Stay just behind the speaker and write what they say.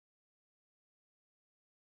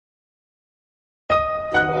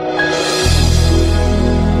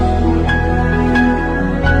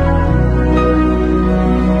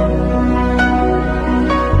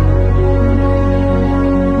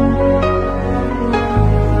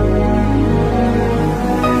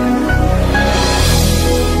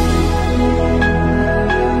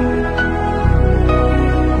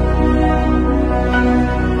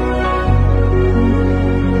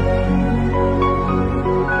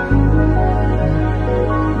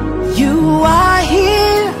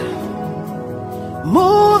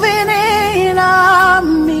Moving in our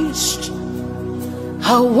midst,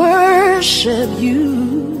 I worship you,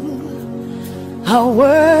 I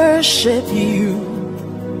worship you.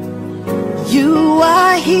 You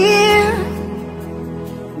are here,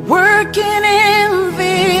 working in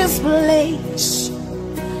this place.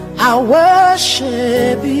 I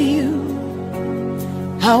worship you,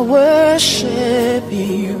 I worship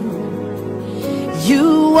you.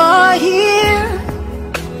 You are here,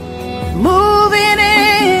 moving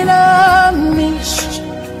in our midst.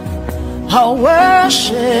 I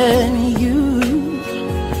worship you,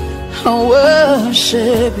 I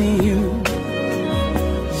worship you.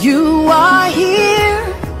 You are here,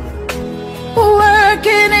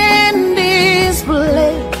 working in this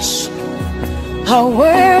place. I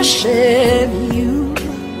worship you,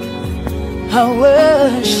 I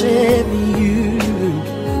worship you.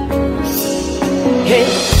 Hey,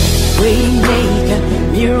 Waymaker,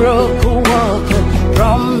 miracle worker,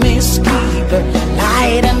 promise keeper,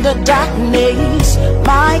 light in the darkness.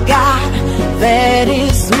 My God, that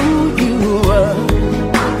is who you are.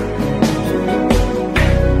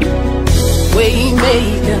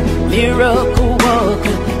 Waymaker, miracle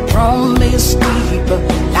worker, promise keeper,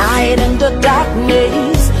 light in the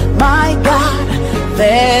darkness. My God,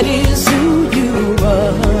 that is who you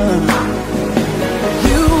are.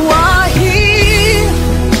 You are here,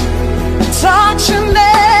 touching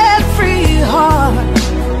every heart.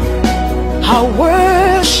 I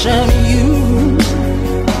worship you,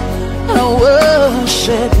 I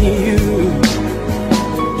worship you.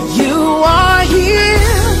 You are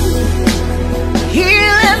here,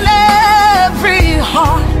 healing every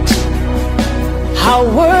heart. I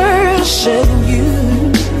worship you,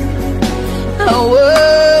 I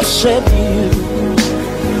worship you.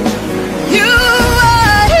 You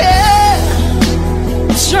are here,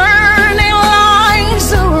 turning lives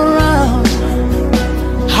around.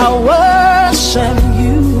 I worship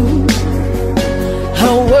you, I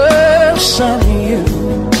worship you.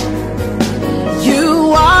 You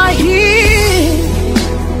are here,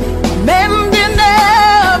 mending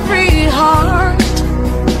every heart.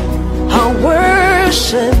 I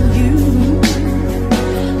worship you,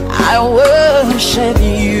 I worship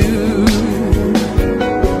you.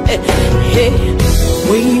 Hey,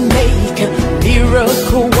 Waymaker,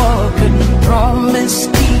 miracle worker, promise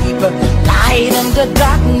keeper, light in the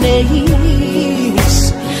darkness.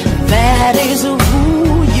 That is who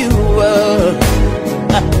you are.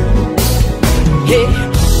 Hey,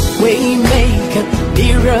 Waymaker,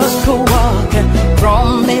 miracle worker,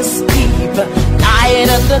 promise keeper, light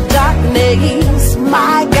in the darkness.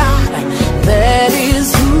 My God, that is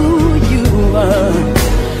who you are.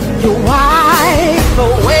 You wipe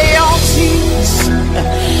away all tears,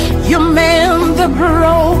 you mend the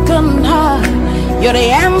broken heart. You're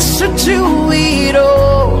the answer to it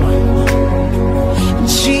all,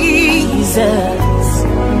 Jesus.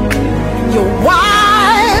 You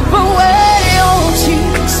wipe away all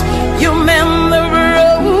tears, you mend the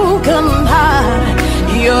broken heart.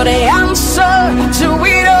 You're the answer to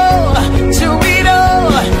it all, to it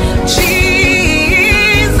all, Jesus.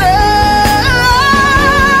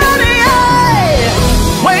 Yeah.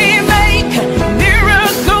 Waymaker,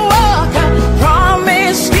 miracle worker,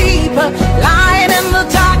 promise keeper, light in the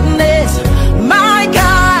darkness. My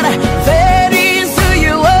God, that is who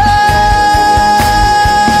you are.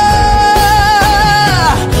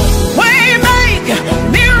 Waymaker,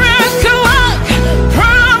 miracle worker,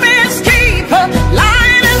 promise keeper,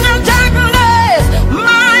 light in the darkness.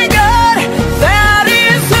 My God, that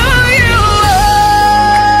is who you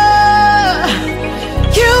are.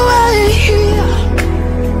 You are here,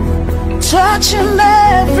 touching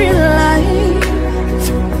every life.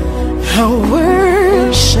 I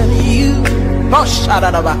worship you,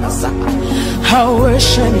 I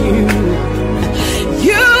worship you.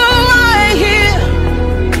 You are here,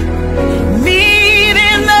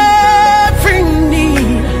 meeting every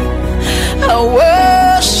need. I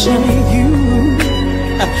worship you,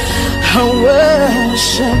 I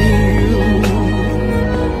worship you.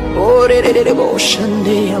 Oh,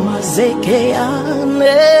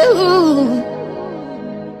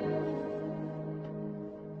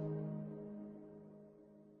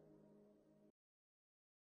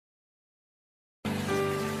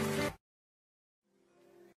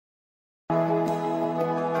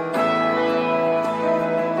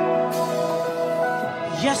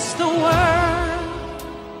 Yes, the world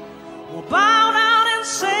will bow down and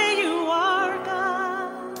say you are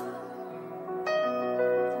God.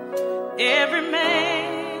 Every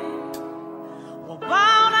man will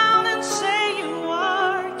bow down and say you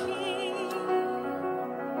are King.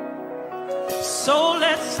 So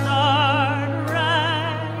let's start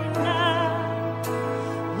right now.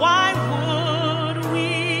 Why would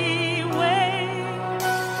we wait?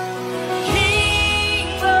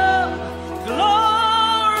 King of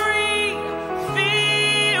glory,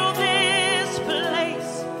 fill this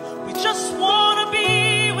place. We just want to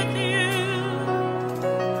be with you.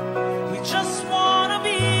 We just want to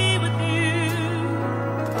be with you.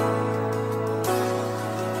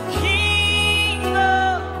 King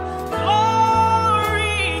of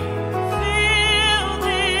glory,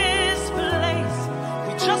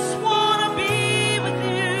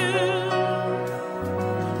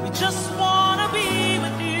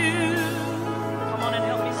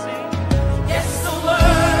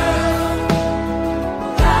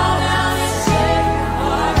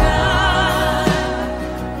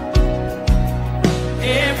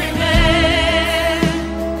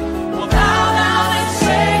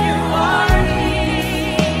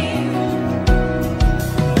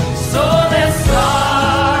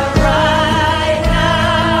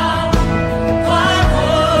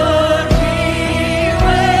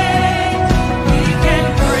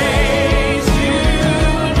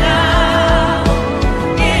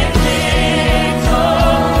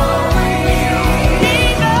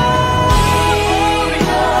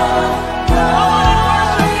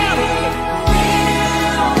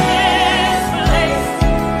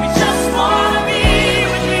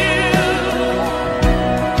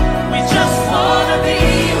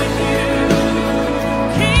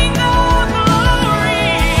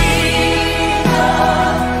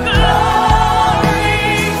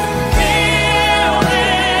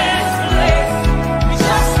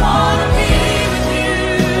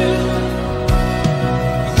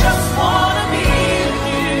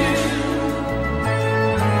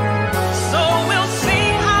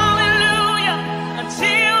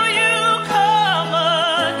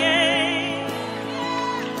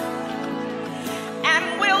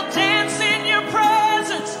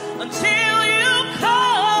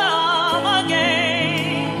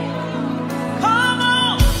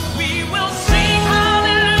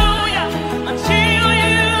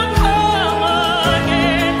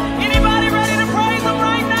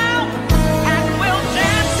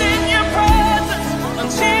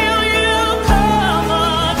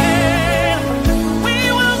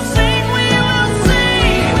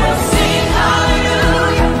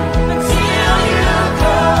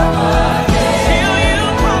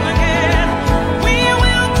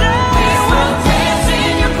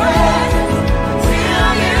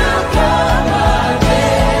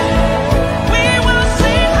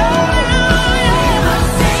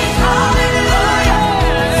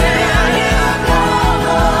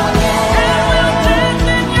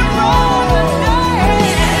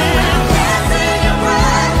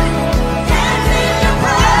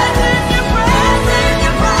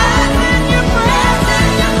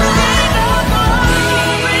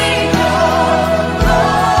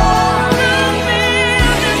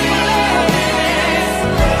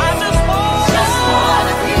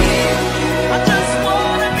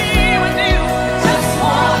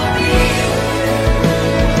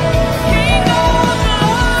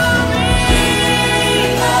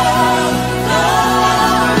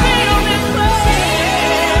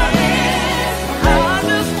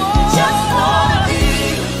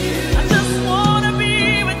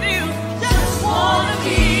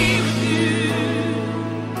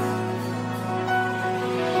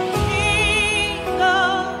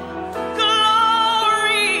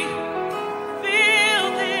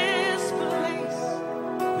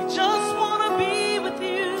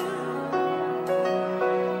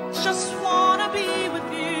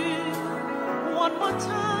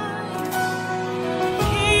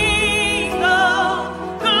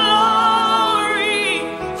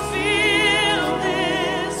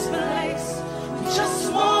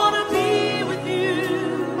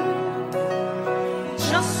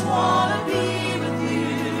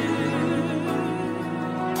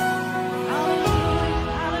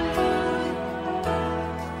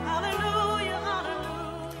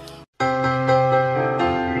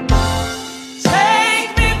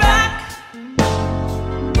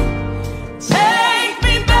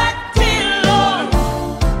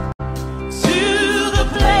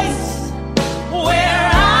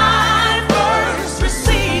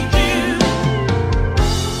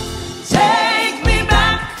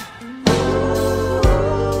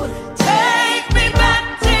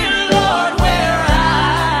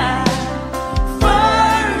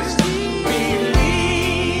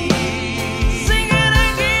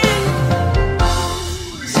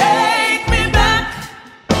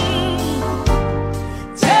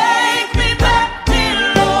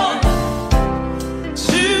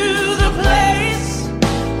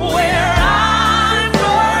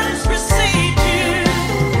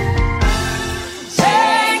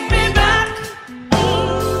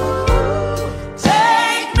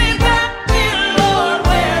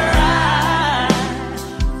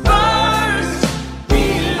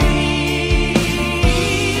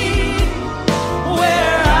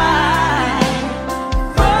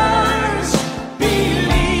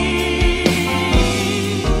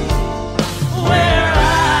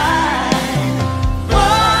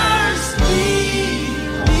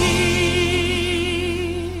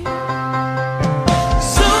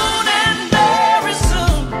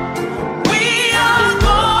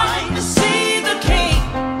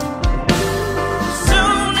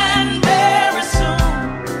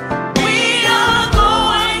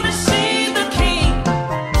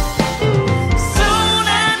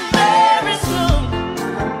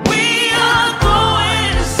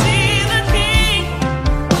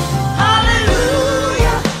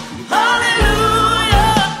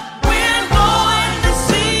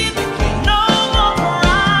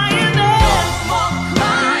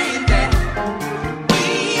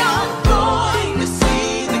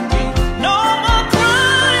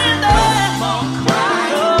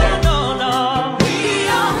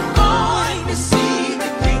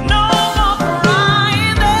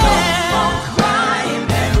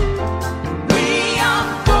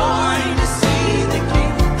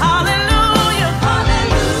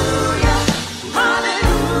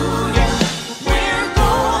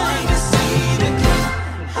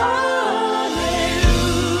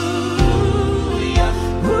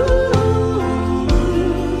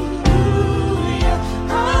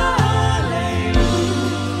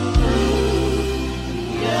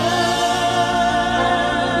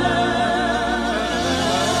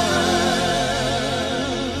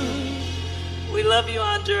 Love you,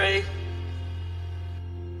 Andre.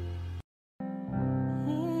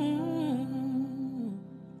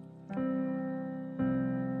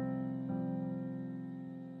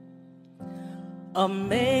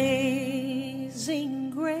 Amazing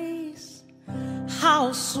grace,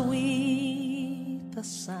 how sweet the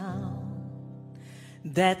sound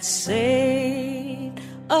that saved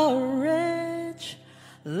a wretch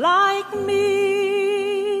like me.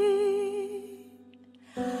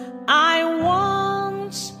 I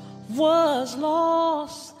once was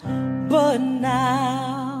lost, but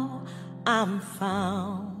now I'm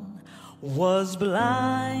found. Was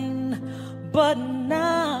blind, but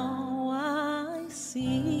now I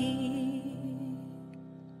see.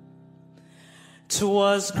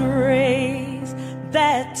 'Twas grace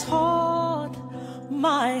that taught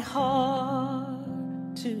my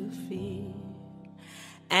heart to fear,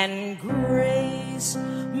 and grace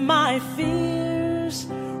my fears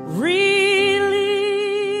relieved.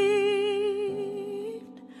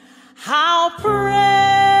 How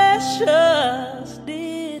precious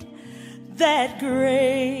did that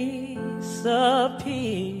grace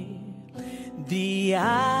appear the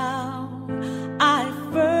hour I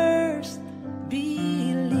first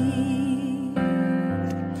believed.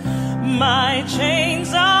 My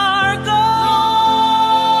chains are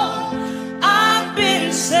gone, I've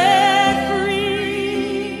been set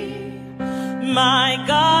free. My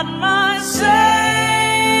God, my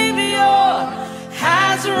Savior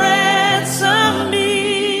has ransomed me.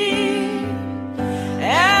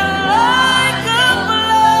 And like a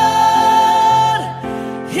flood,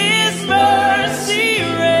 His mercy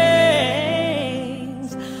reigns,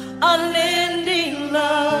 unending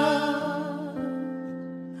love,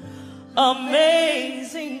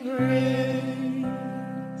 amazing grace.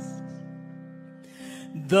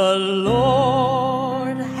 The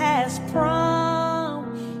Lord has promised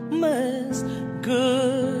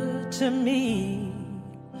good to me.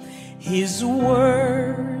 His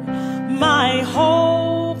word my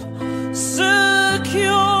hope secures.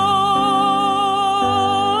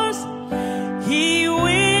 He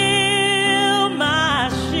will my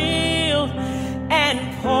shield and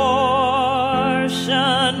portion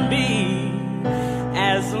be,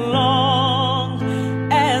 as long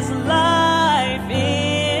as life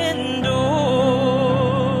endures.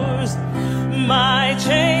 My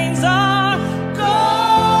chains are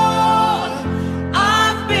gone,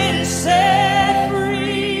 I've been set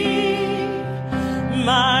free.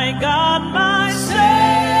 My God, my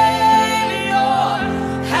Savior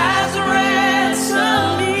has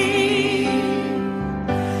ransomed me.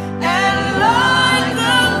 And like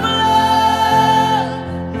the blood,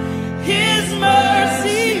 His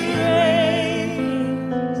mercy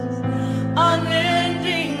reigns,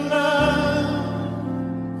 unending love,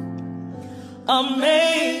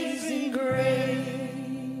 amazing grace.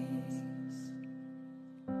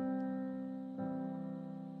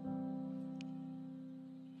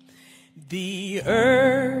 The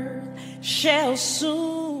earth shall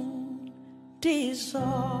soon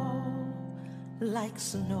dissolve like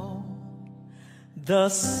snow. The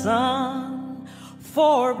sun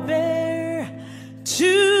forbear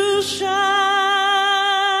to shine,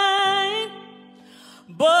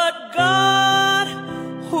 but God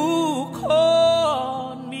who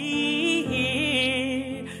called me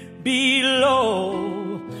here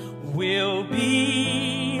below will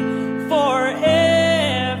be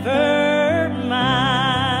forever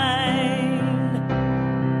mine,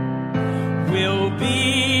 will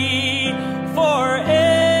be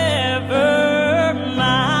forever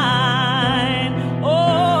mine.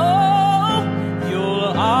 Oh, you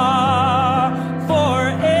are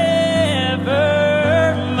forever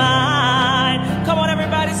mine. Come on,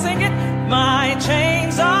 everybody, sing it. My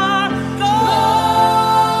chains are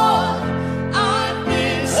gone, I've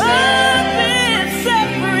been set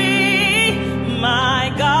free. My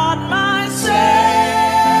God, my Savior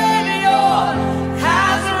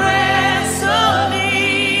has ransomed me.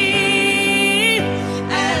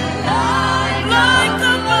 And like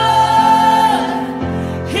the blood,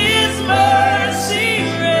 His mercy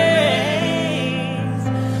reigns,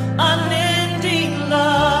 unending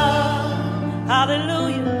love.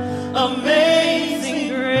 Hallelujah. Amazing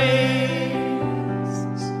grace,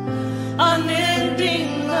 unending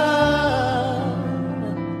love,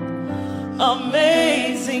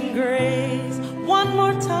 amazing grace. One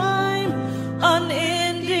more time,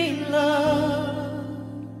 unending love,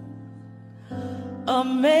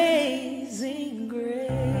 amazing grace.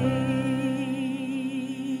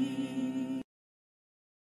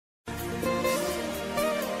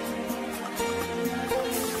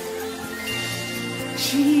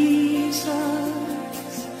 Jesus,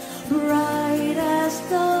 right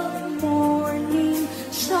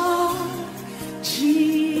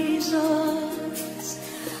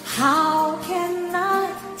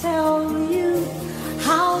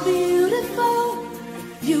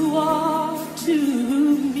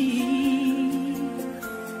to me.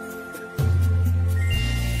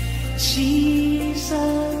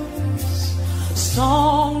 Jesus,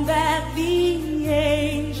 song that the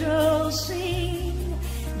angels sing.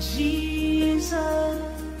 Jesus,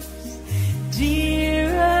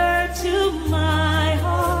 dearer to my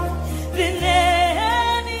heart than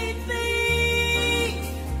anything,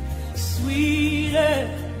 sweeter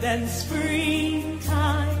than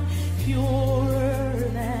springtime, purer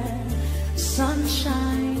than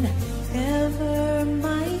sunshine, ever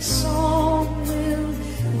my song will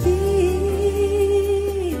be.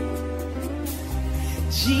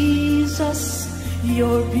 Jesus,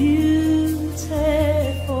 you're beautiful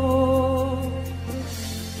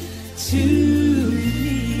to me.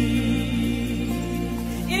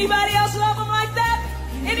 Anybody else love him like that?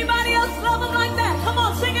 Anybody else love him like that? Come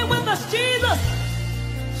on, sing it with us. Jesus.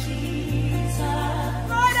 Jesus.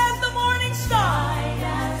 Bright as the morning star. Bright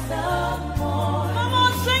as the morning. Come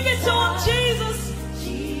on, sing it to him, Jesus.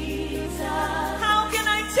 Jesus. How can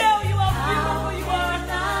I tell you how beautiful you are? How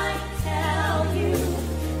can I tell you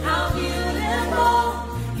how beautiful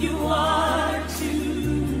you are to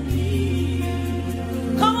me?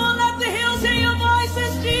 Come on, let the hills hear your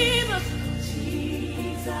voices, Jesus.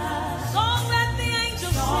 Jesus. Song that the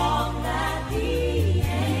angels sing. Song that the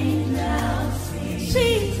angels sing.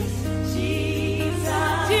 Jesus.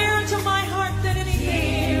 Jesus. Dearer to my heart than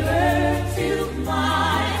anything. Dearer to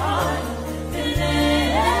my heart than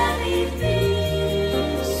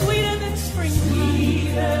anything. Sweeter than spring.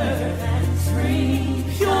 Sweeter than spring.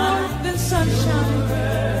 Pure than sunshine.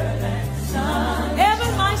 Purer than sun. Ever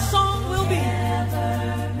my song will be.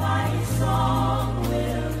 Ever my song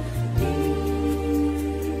will be.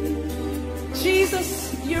 Jesus,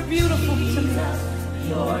 you're beautiful to me.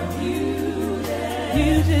 You're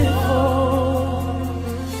beautiful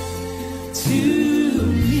to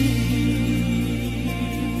me.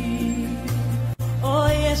 Oh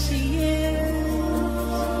yes, he is.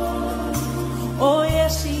 Oh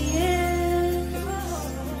yes, he is.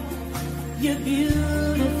 You're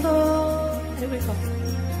beautiful. Here we go.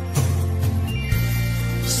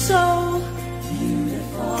 So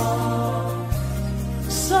beautiful.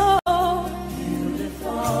 So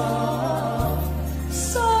beautiful.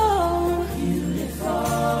 So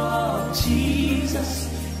beautiful. Jesus,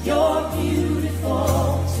 you're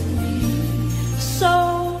beautiful to me. So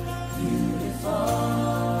beautiful.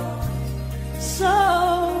 So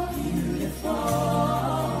beautiful.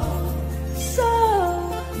 So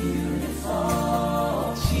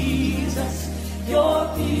beautiful. Jesus, you're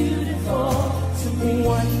beautiful to me.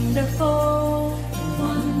 Wonderful.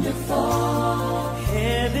 Wonderful.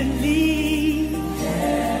 Heavenly.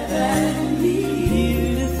 Heavenly.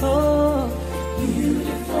 Beautiful.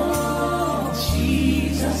 Beautiful.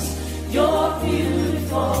 Jesus, you're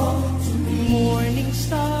beautiful to me. Morning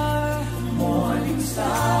star. Morning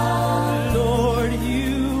star. Lord,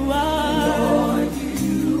 you are. Lord,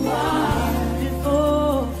 you are.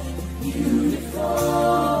 Beautiful.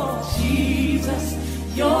 Beautiful. Jesus,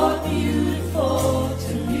 you're beautiful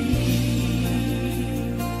to me.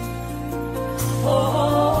 Oh,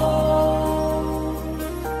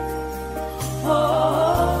 oh,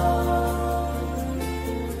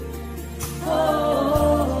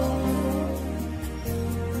 oh.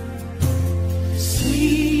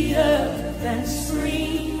 Sweeter than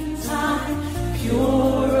springtime,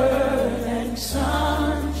 purer than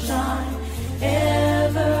sunshine,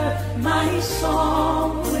 ever my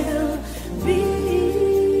song will be.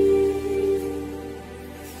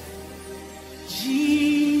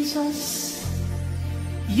 Jesus,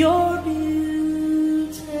 you're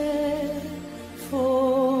beautiful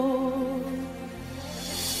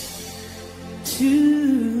to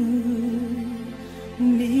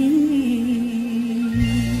me.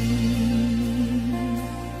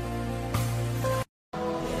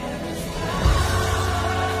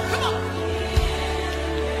 Come on.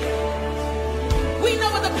 We know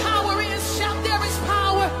what the power is. Shout, there is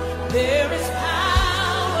power. There is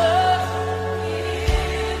power.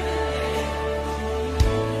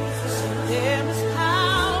 There is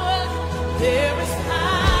power. There is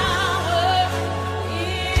power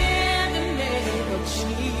in the name of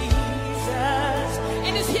Jesus.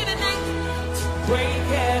 And it's here tonight. Break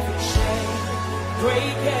every chain.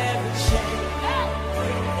 Break every chain.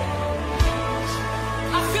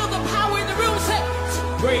 I feel the power in the room. Say,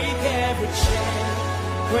 Break every chain.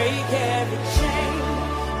 Break every chain.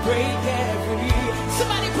 Break every.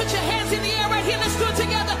 somebody put your hands in the air right here. Let's do it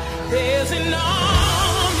together. There's an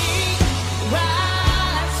army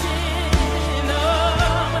rising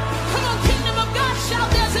up. Come on, kingdom of God, shout,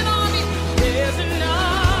 there's an army. There's an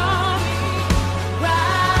army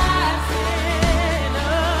rising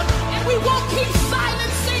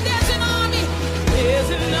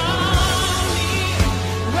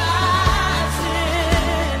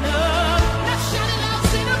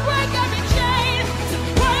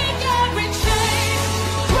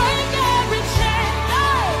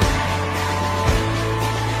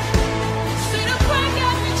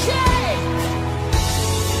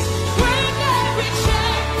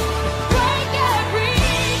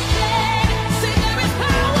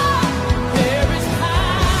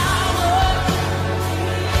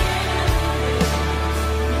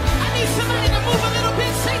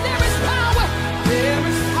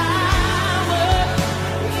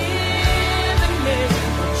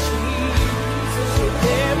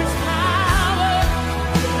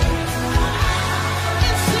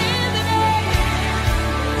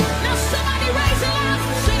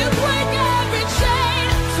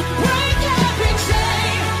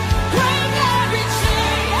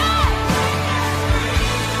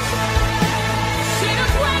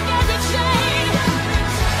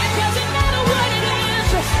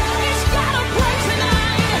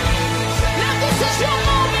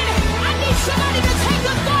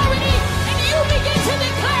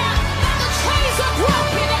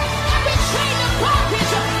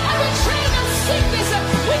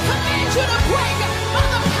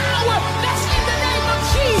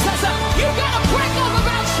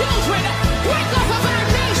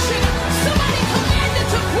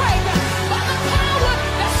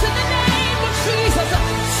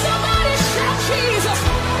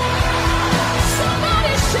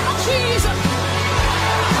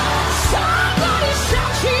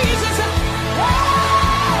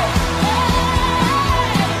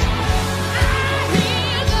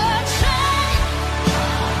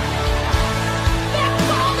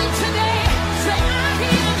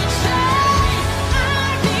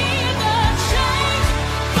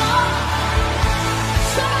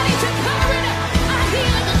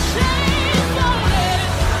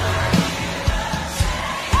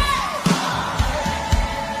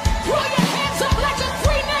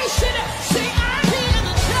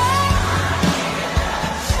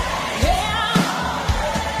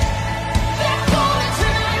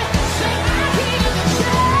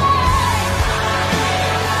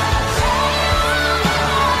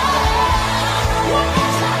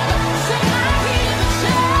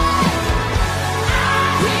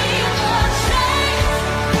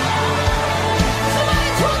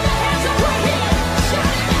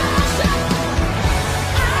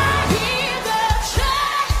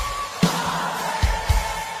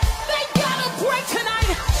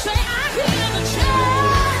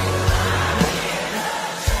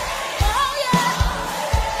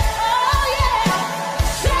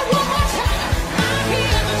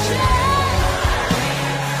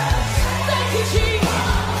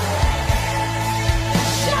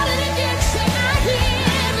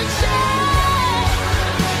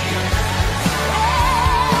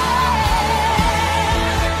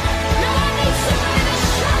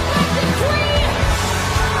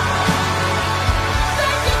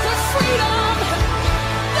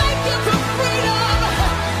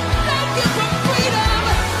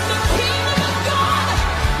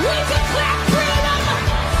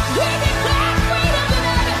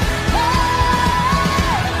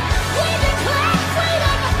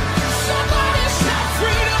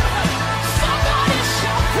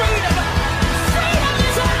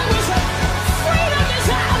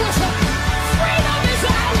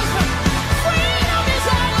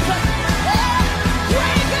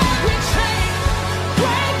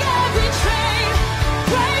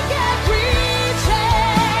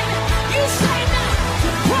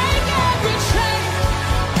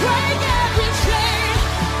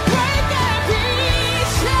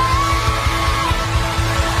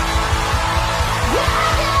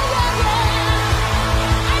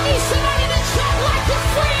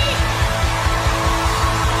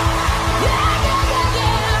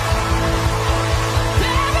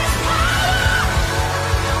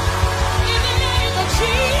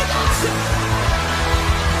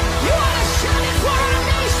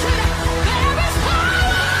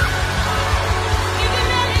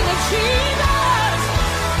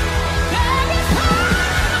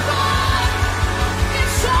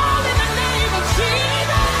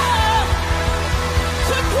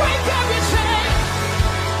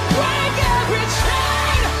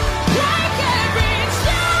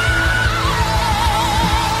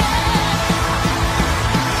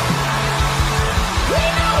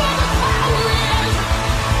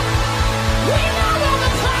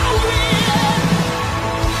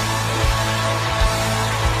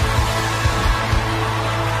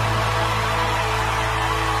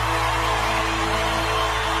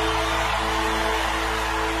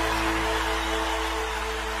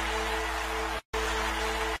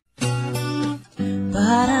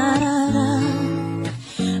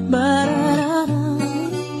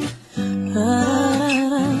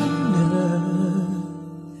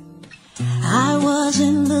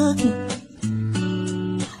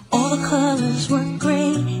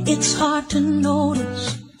to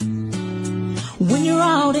notice when you're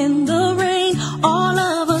out in the rain, all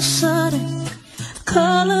of a sudden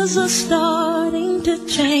colors are starting to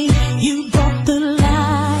change. You brought the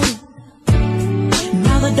light,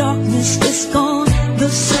 now the darkness is gone, the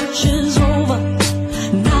search is over.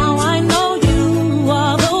 Now I know you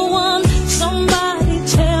are the one. Somebody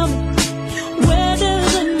tell me, where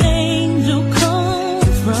does an angel come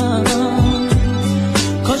from?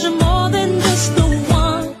 'Cause you're more than just the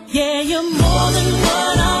one. Yeah, you're more than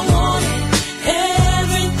what I wanted,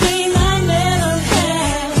 everything I never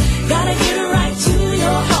had. Gotta get right to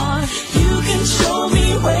your heart, you can show me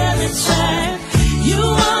where it's at. You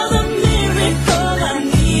are the miracle I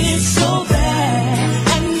needed so bad.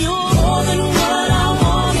 And you're more than what I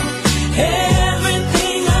wanted,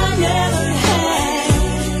 everything I never had.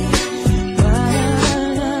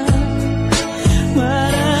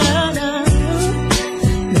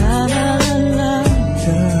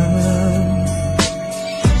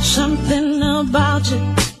 Something about you,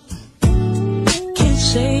 can't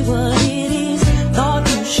say what it is. Thought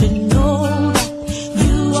you should know that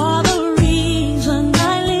you are the reason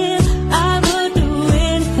I live. I would do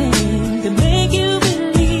anything to make you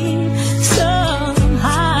believe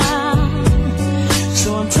somehow. So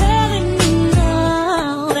I'm telling you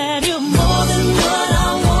now that you're more than what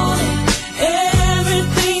I wanted,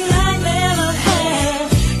 everything I never had.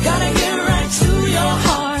 Gotta get right to your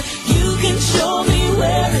heart, you can show me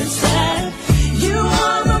where it's at. You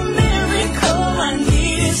are the miracle I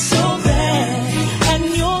needed so bad. And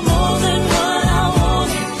you're more than what I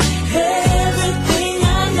wanted, everything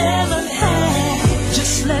I never had.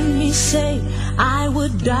 Just let me say, I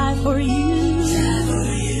would die for you.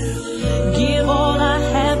 Give all I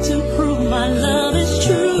have to prove my love is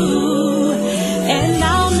true. And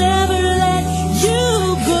I'll never let you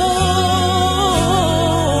go.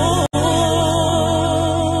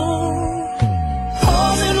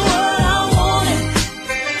 More than what I wanted,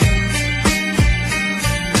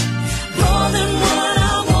 more than what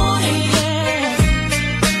I wanted, yeah.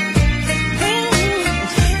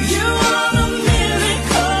 You are the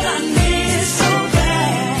miracle I needed so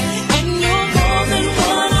bad. And you're more than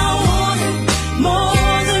what I wanted,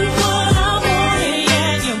 more than what I wanted,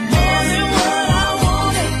 yeah. You're more than what I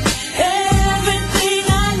wanted, everything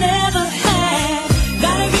I never had.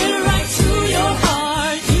 Gotta get right to your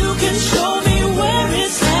heart, you can show me where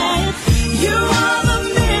it's at. You are the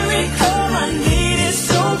miracle I needed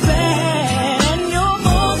so bad. And you're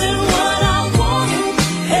more than what I wanted,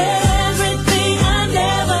 everything I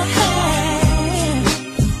never had.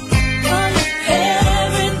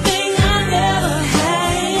 Everything I never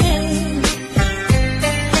had.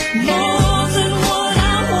 More than what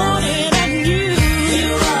I wanted, and you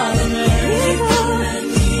are the miracle I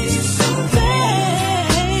needed so bad.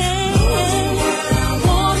 What I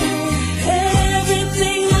wanted,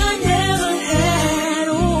 everything I never had.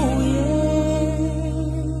 Oh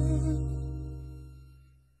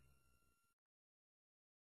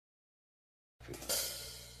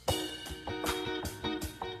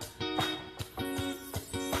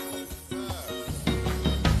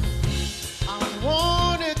I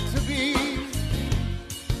want it to be,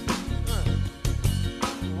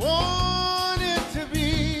 want it to be,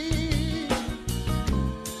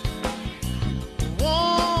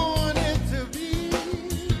 want it to be.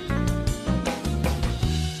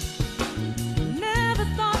 Never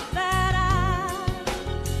thought that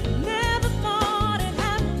never thought it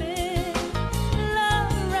happened.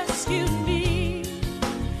 Love rescued me,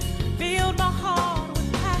 filled my heart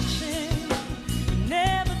with passion.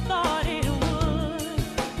 Never thought it would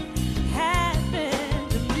happen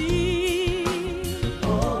to me.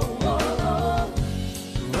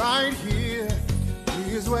 Right here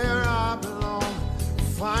is where I belong.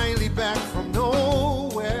 Finally back from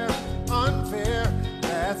nowhere, unfair.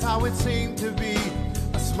 That's how it seemed to be.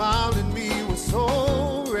 A smile in me was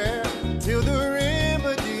so rare. Till the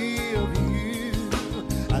remedy of you,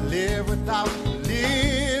 I live without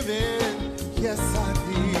living. Yes, I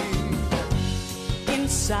did.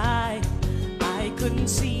 Inside, I couldn't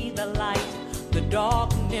see the light. The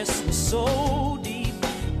darkness was so deep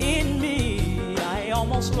in me. I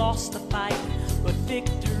almost lost the fight, but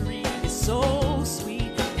victory is so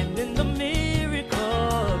sweet. And then the miracle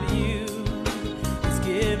of you has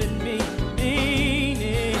given me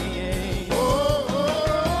meaning.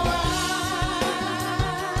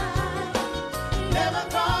 Never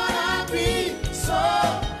thought I'd be so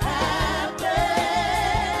happy.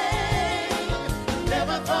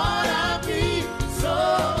 Never thought I'd be so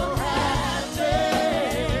happy.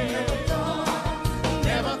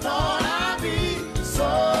 Never thought I'd be so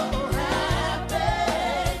happy.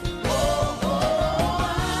 Oh, oh, oh.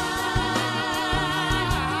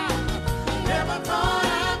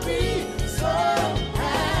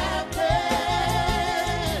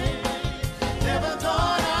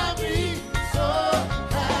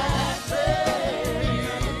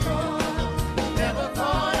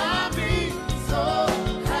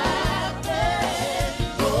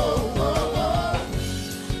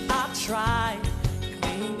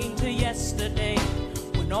 yesterday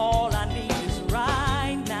when all I need is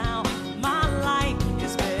right now. My life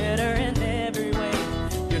is better in every way.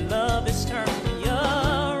 Your love has turned me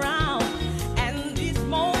around, and these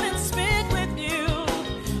moments spent with you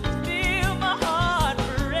fill my heart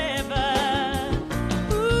forever.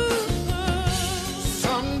 Ooh.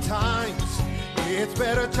 Sometimes it's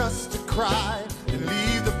better just to cry and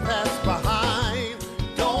leave the past behind.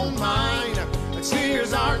 Don't mind,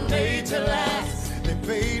 tears aren't made to last. They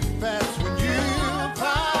fade fast when you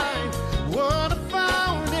find what I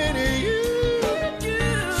found in you.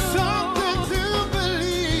 Something to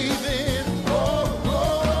believe in.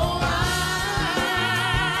 Oh, I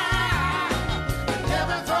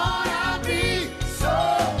never thought I'd be so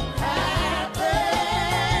happy.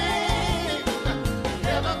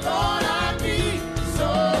 Never thought I'd be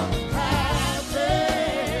so happy.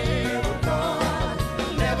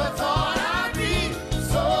 Never thought I'd be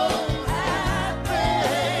so happy.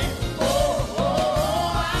 Oh,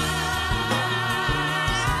 I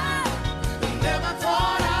never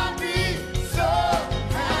thought I'd be so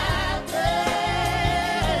happy.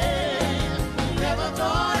 Never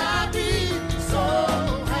thought I'd be so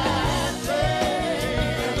happy.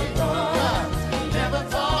 Never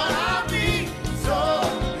thought I'd be so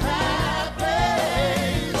happy.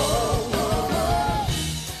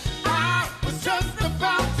 I was just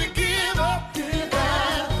about to give up,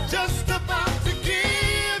 just about to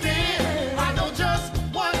give in. I know just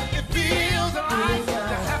what it feels like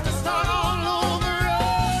to have to start all over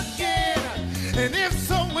again. And if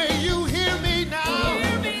somewhere you hear me now,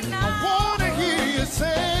 I wanna hear you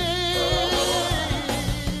say,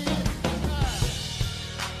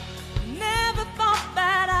 Never thought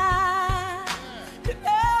that I could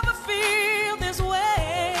ever feel this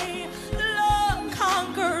way. Love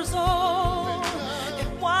conquers all. It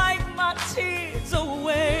wiped my tears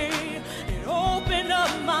away. It opened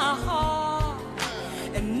up my heart,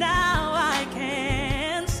 and now I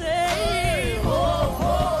can say,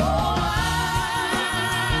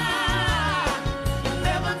 I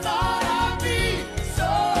never thought I'd be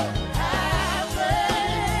so happy.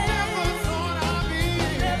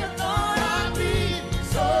 Never thought I'd be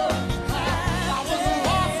so happy. I was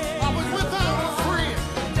lost, I was without a friend.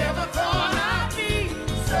 Never thought I'd be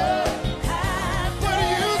so happy. But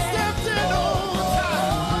you stepped in on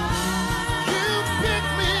time. You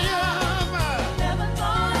picked me up. never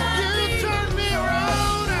thought You turned me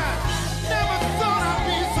around. Never thought I'd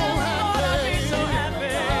be so happy. I'd be so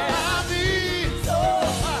happy. I'd be so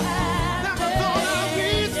happy. Never thought I'd be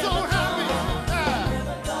so happy.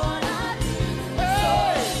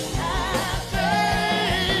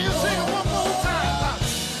 Hey, sing it one more time.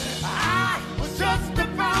 I was just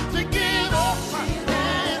about to give up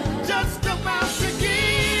and just about to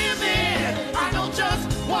give in. I know just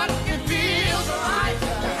what it feels like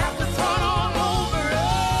to have to start all over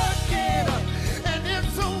again. And if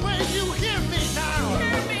some way you hear me now,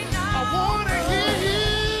 I wanna hear you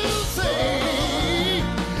say,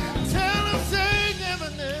 tell 'em, say, never,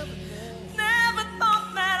 never, Never thought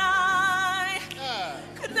that I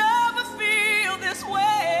could ever feel this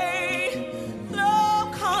way.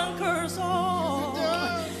 Love conquers all.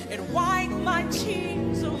 It wiped my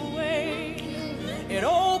tears away. It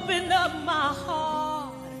opened up my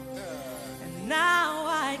heart, and now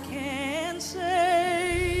I can say,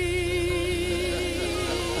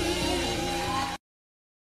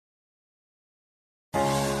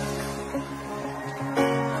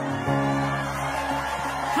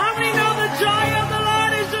 how many know the joy of the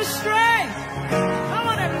Lord is your strength? Come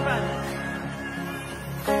on, everybody.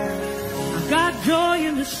 I've got joy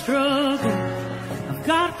in the struggle. I've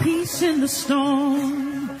got peace in the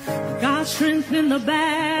storm. I've got strength in the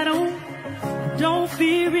battle. I don't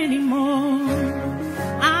fear anymore.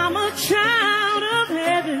 I'm a child of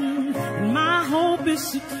heaven, and my hope is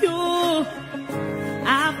secure.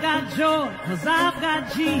 I've got joy, 'cause I've got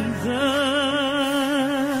Jesus.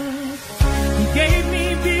 He gave me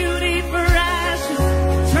beauty for ashes,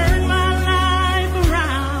 turned my life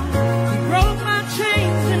around. He broke my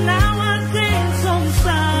chains, and now I dance on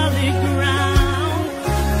solid ground.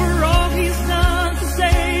 For all he's done to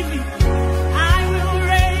save me, I will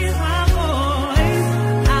raise my voice.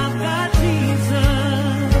 I've got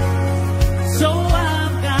Jesus, so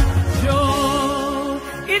I've got joy.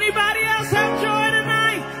 Anybody else have joy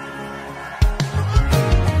tonight?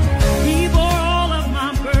 He bore all of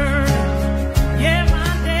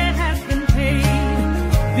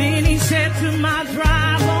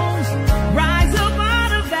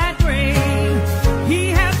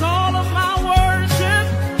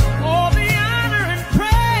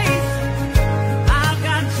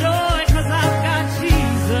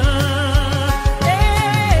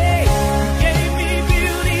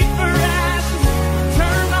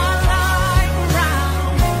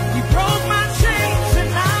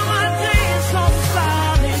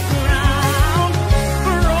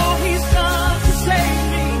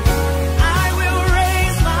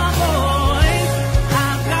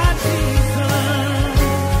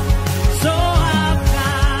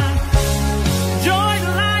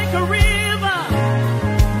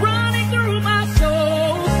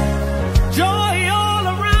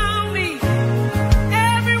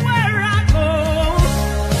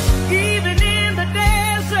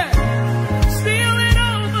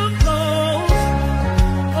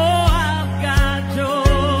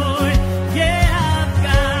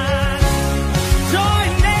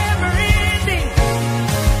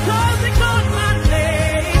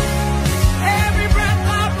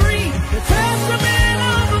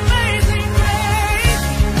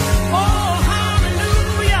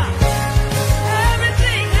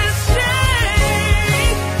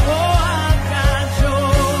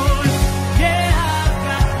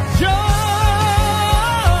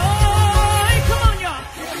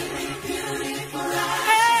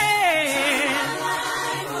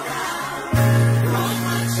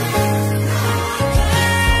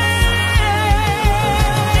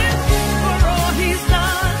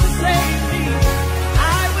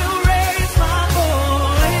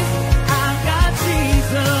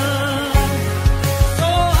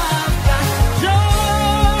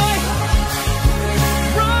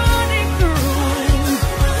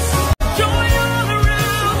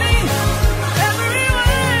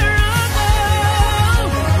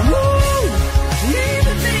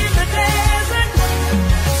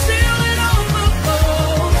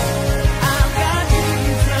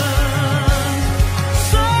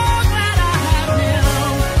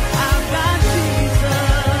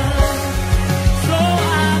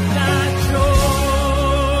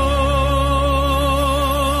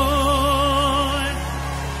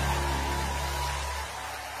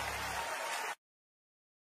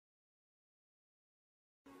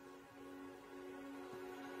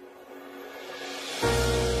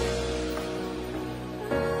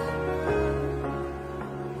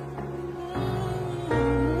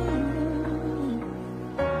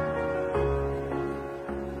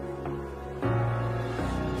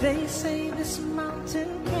say this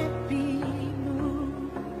mountain can't be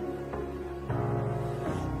moved.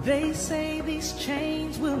 They say these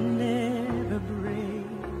chains will never break.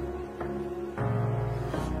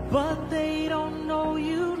 But they don't know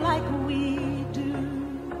you like we do.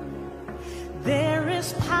 There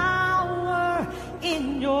is power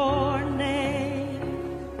in your name.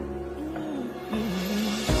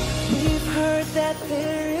 We've heard that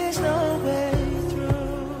there is no way through.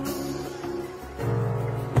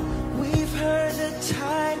 We've heard the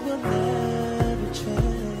tide will never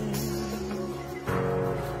change.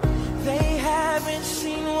 They haven't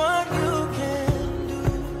seen what you can do.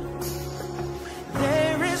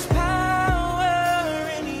 There is power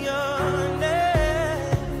in your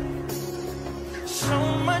name. So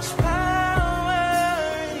much power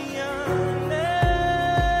in your name.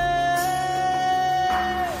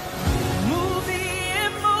 Move the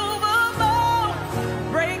immovable,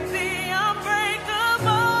 break the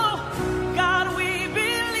unbreakable. God, we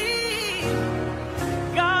believe.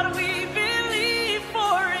 God, we believe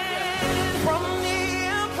for it. From the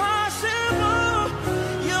impossible,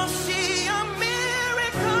 you'll see a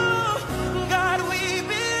miracle. God, we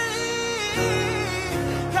believe.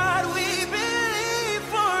 God, we believe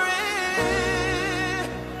for it.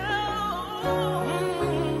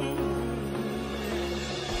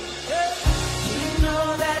 You know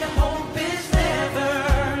that hope is never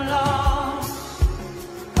lost.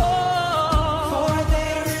 For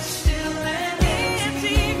there is still an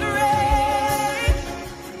empty grave.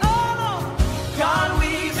 God,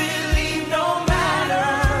 we believe no matter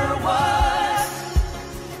what.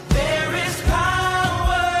 There is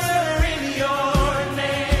power in your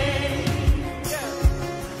name.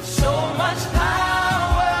 So much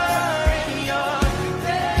power in your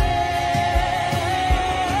name.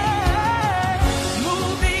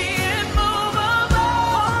 Move the immovable,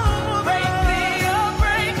 break the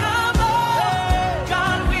unbreakable.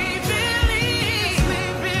 God, we believe.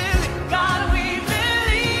 God, we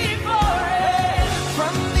believe for it.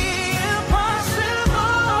 From the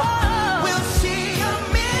impossible, we'll see a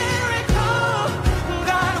miracle.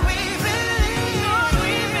 God, we believe. God,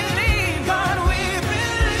 we believe. God, we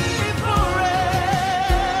believe for it.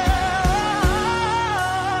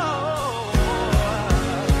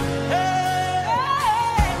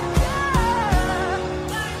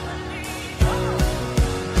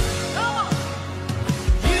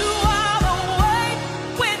 You are the way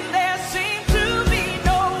when there seems to be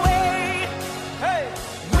no way.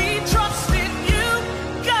 We trust in you,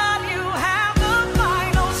 God. You have the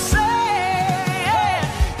final say.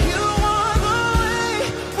 You are the way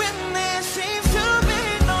when there seems to be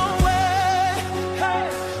no way.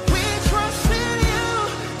 We trust in you,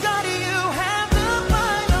 God. You have the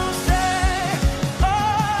final say.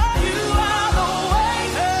 You are the way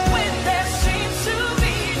when there seems to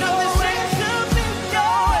be no way.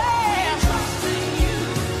 We trust in you,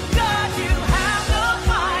 God. You have the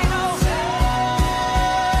final say.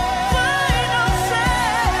 Final say.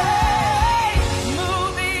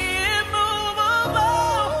 Move the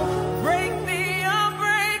immovable, break the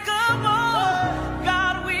unbreakable.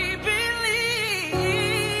 God, we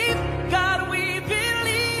believe. God, we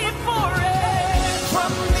believe for it.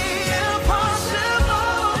 From the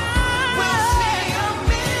impossible, we'll see a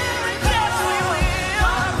miracle. Yes, we will.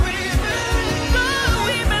 God, we believe. God,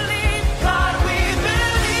 we believe. God, we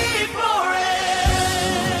believe for it.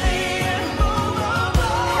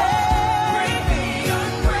 Break the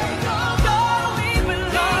unbreakable. God, we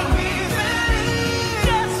believe. God, we believe.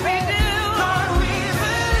 Yes, we do. God, we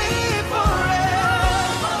believe for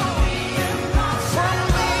it. From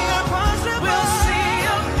the impossible, we'll see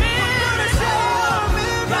a miracle.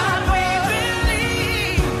 God, we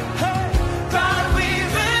believe. God, we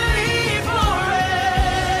believe for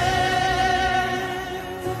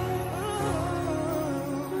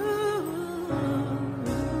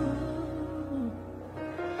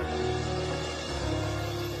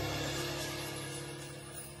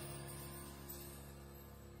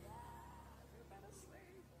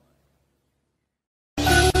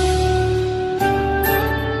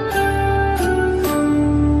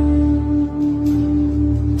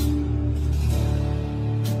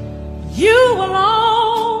You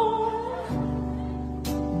alone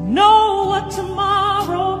know what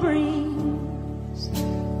tomorrow brings.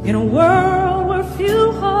 In a world where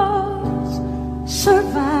few hearts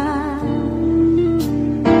survive.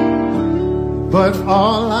 But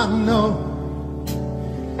all I know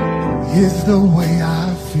is the way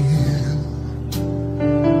I feel.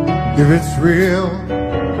 If it's real,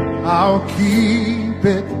 I'll keep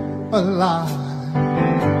it alive.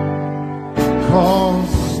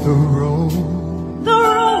 'Cause the road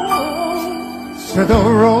So the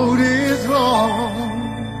road is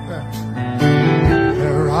long,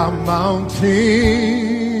 there are mountains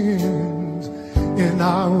in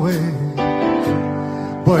our way,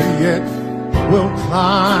 but yet we'll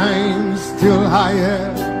climb still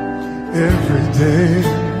higher every day.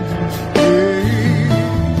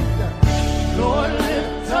 Lord,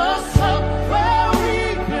 lift us up where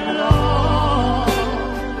we belong,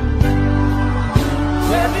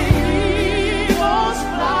 where the eagles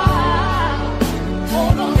fly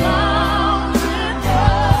on the mountain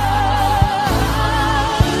top.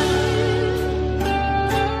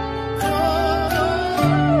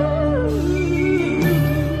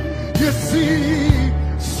 You see,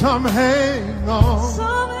 some hang on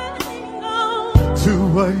to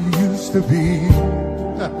what used to be,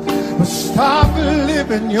 but stop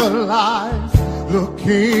living your life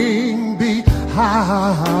looking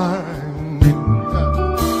behind.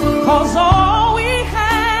 'Cause all we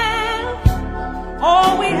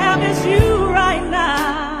have is you right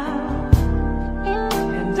now,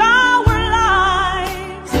 and our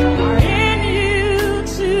lives are in you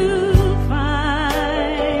to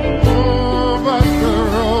find. Oh, but the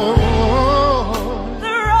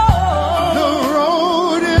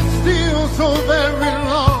road is still so very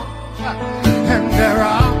long, and there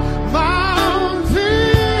are mountains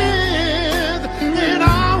in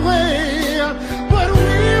our way, but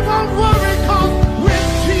we won't worry, 'cause with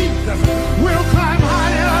Jesus we'll climb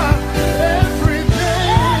higher every day.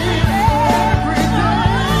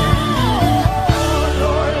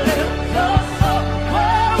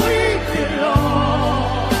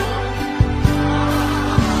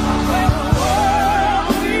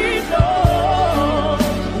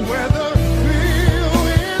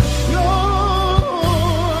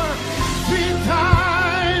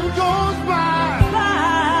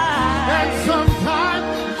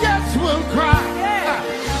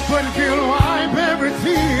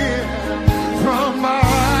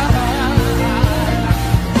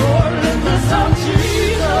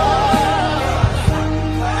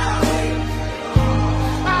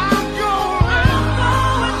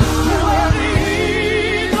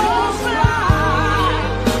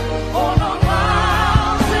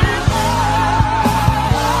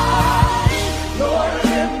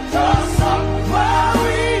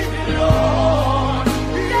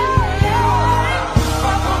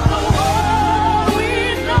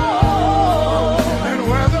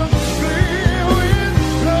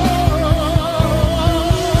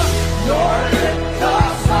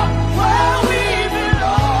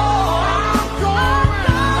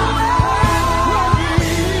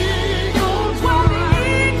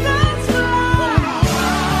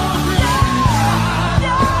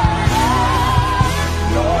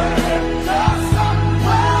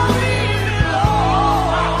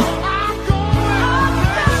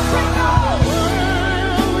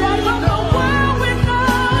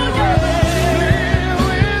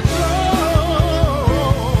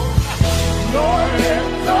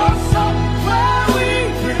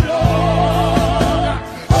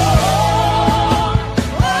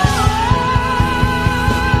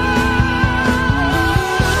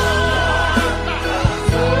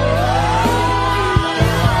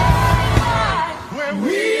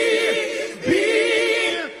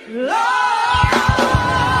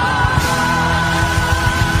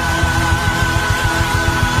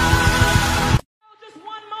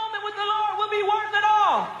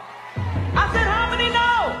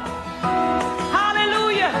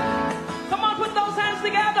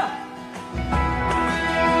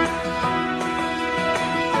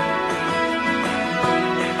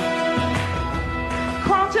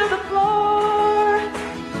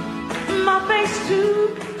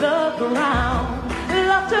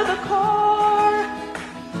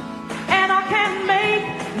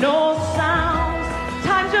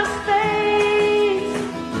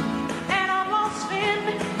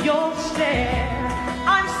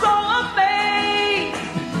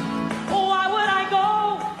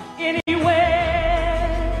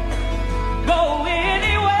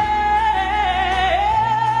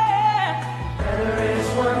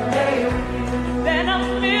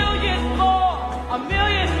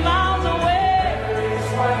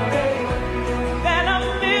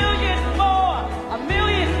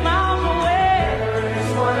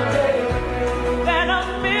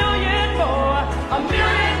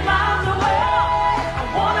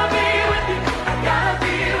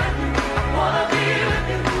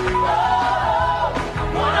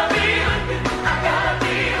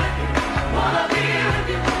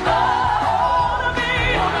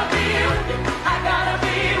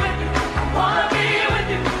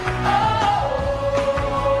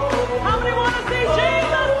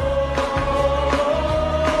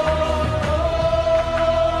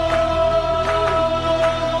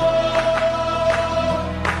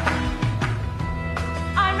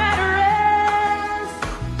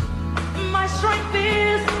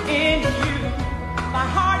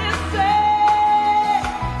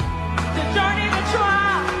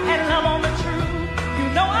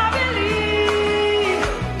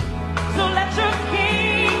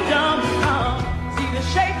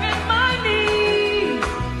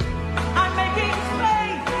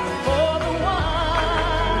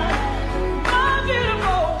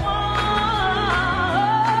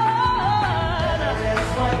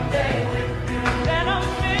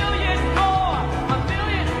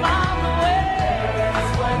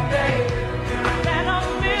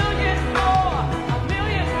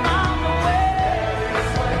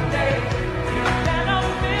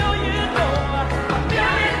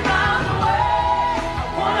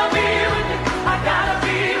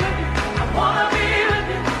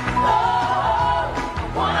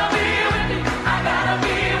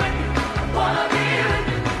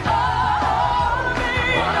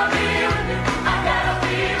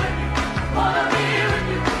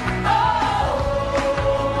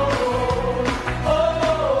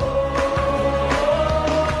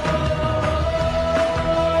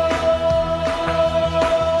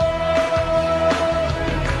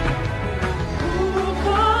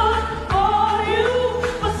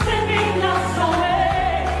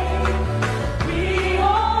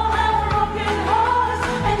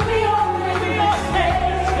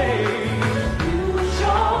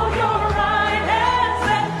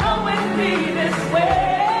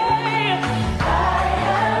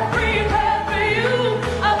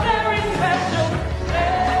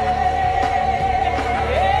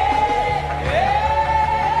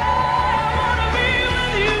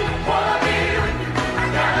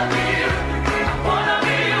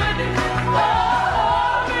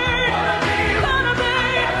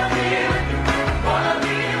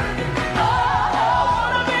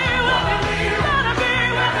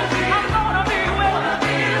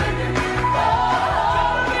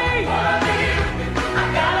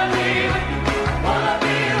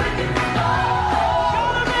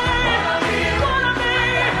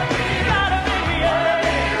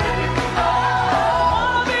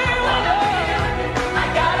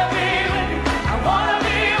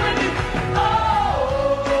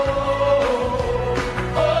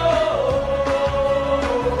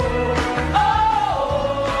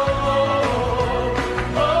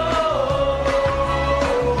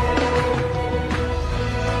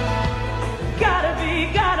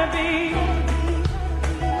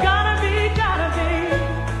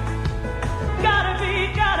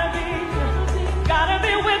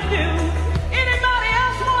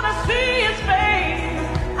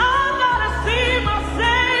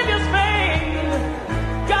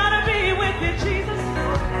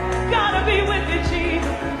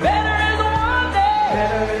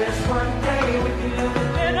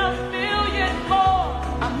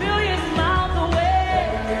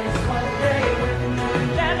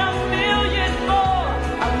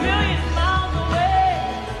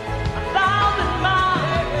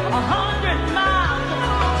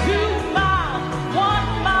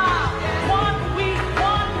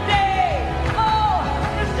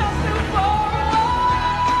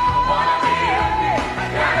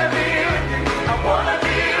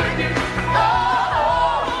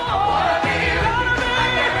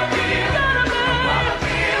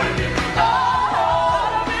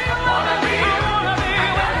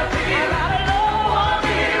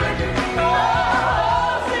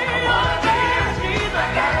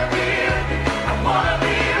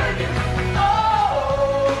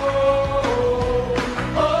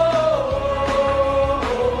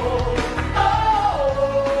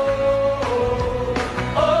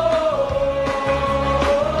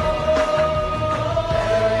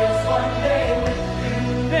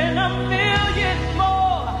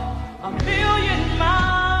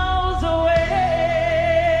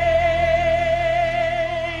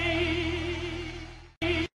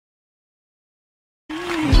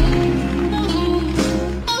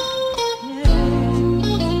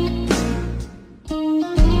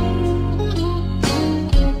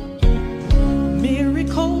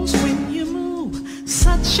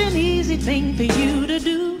 Such an easy thing for you to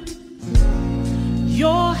do.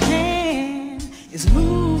 Your hand is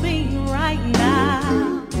moving right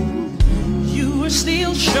now. You are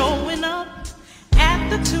still showing up at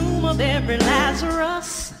the tomb of every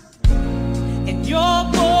Lazarus, and your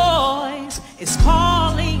voice is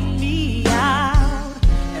calling me out.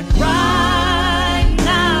 And right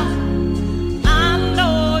now, I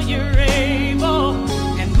know you're able,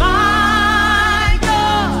 and my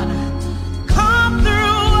God, come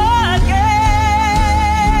through again.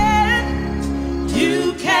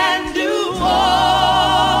 You can do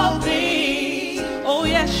all things. Oh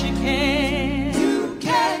yes, you can. You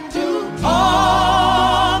can do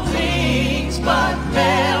all things but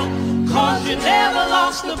fail. 'Cause you never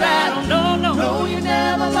lost the battle. No, no, no, you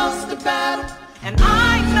never lost the battle. And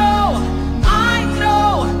I know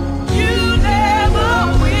you never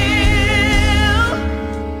will.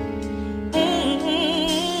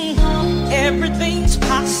 Everything's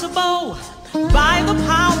possible by the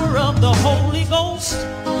power of the Holy Ghost.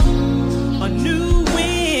 A new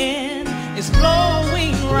wind is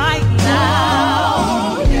blowing right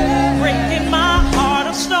now, breaking my heart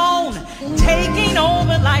of stone, taking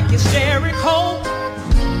over like it's Jericho,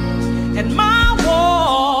 and my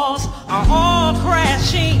walls are all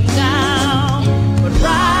crashing down. But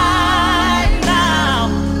right now,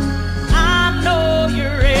 I know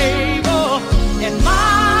you're able, and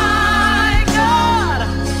my God,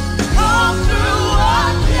 come through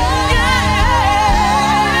again.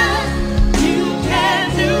 You can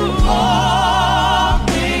do all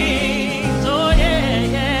things. Oh yeah,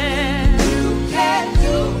 yeah. You can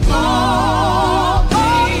do all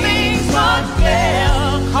things but fail.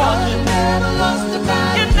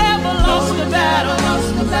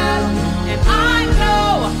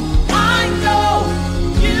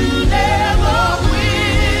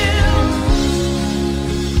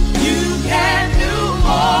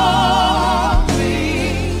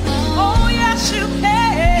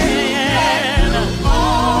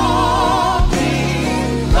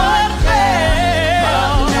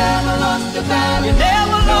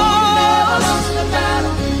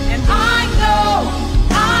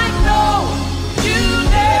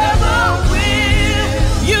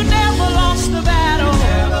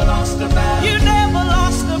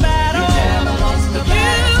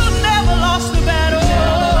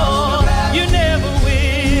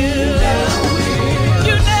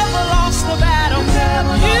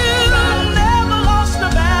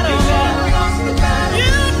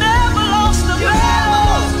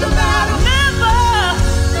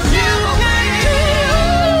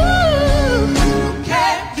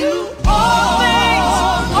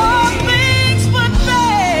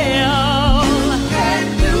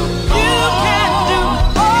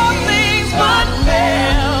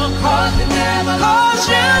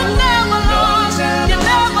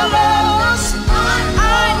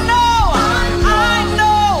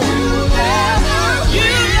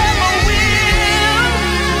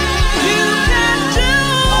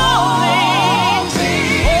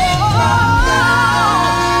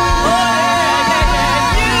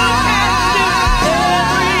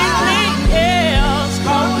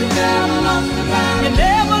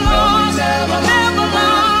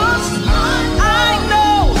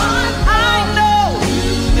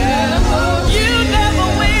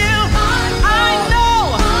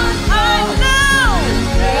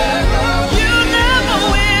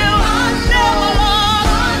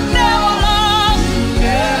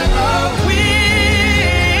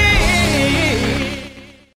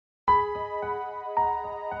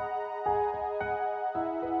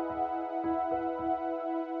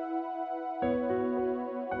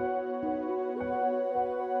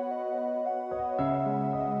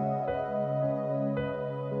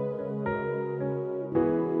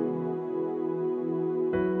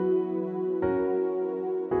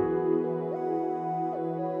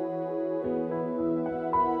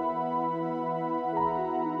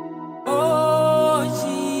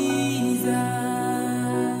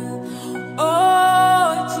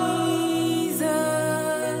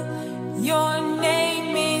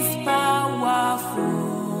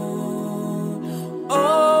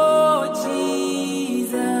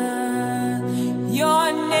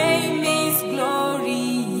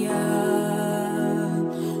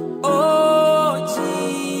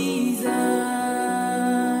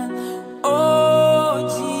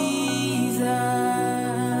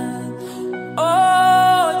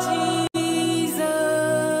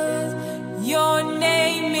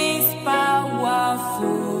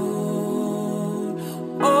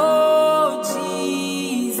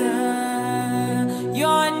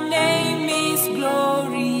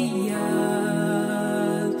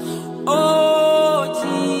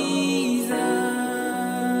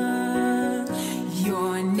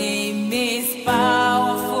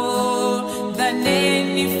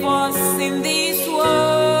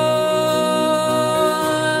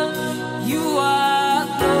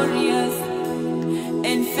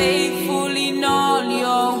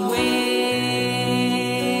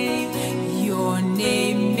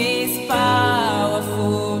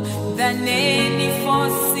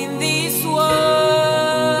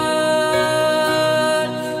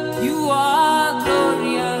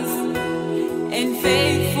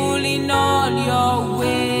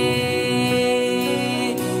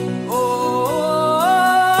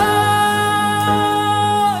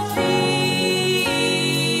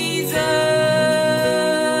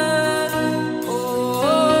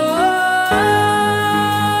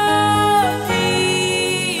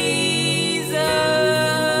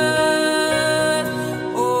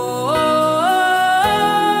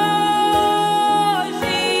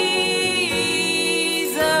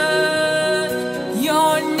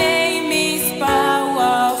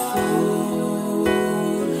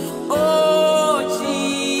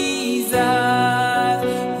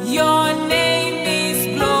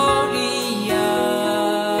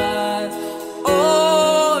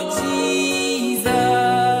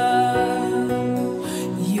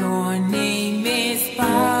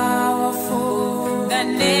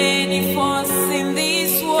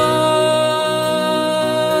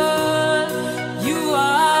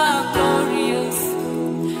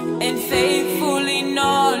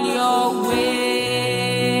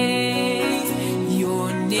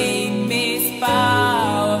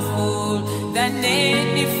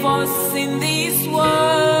 force in this world.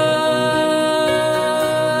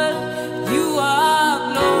 You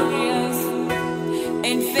are glorious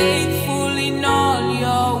and faithful in all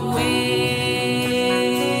your ways.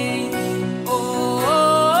 Oh,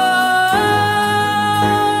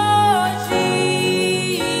 Jesus.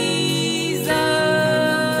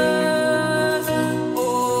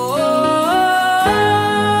 Oh,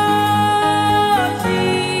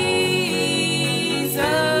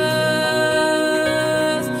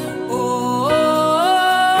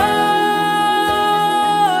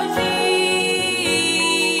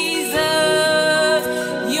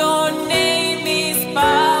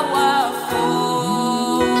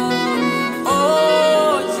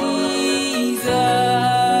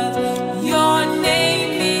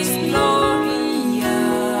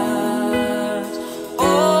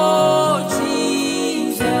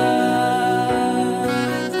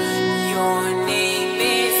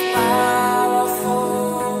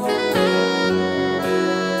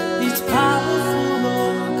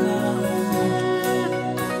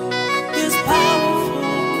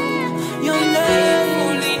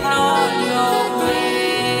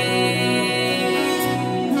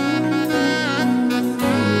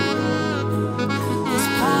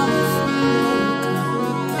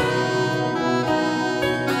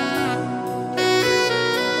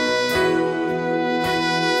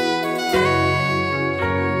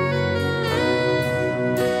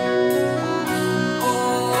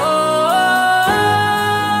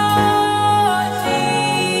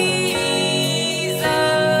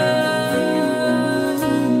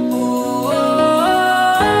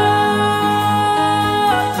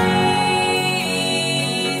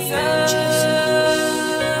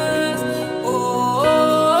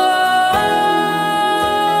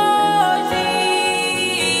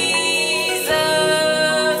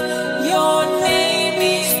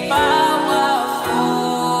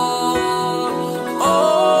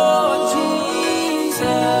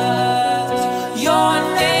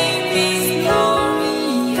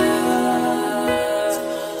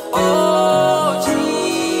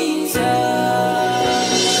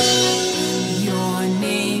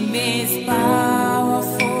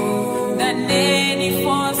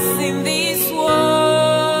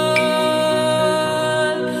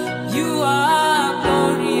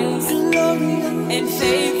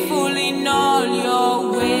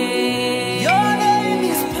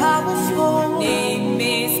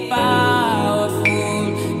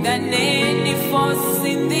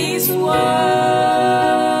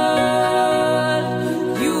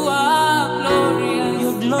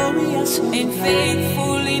 and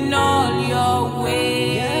faithful in all your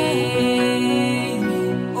ways.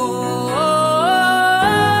 Oh,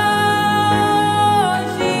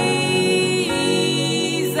 Jesus.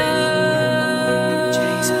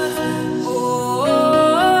 Oh,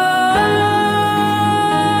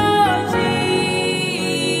 Jesus.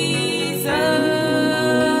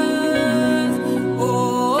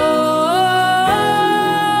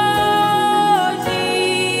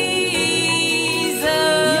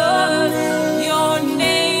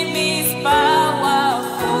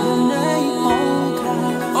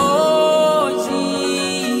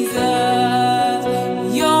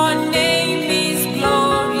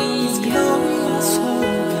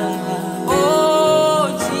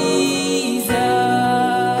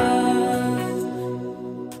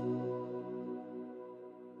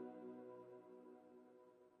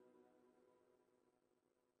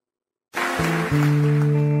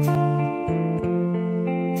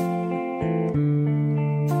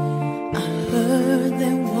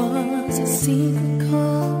 secret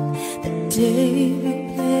chord that David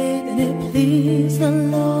played and it pleased the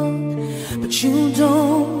Lord. But you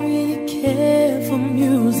don't really care for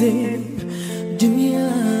music, do you?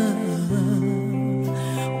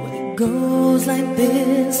 When it goes like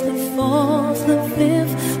this, the fourth, the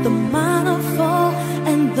fifth, the minor fall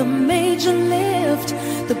and the major lift,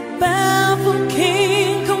 the baffled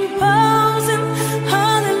king composing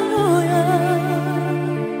hallelujah,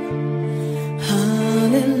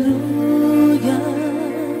 hallelujah,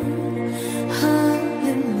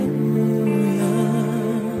 hallelujah,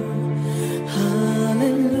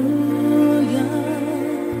 hallelujah,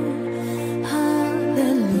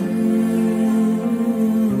 hallelujah.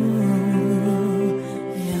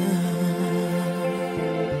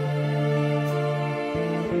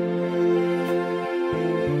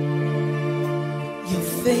 Your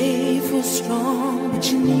faithful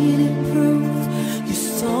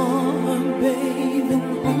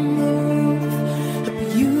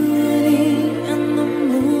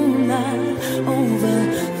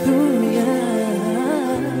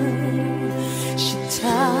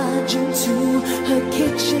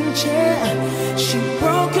chair. She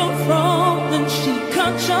broke your throne and she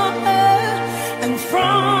cut your hair, and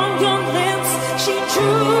from your lips she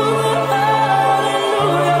drew a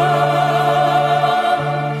hallelujah.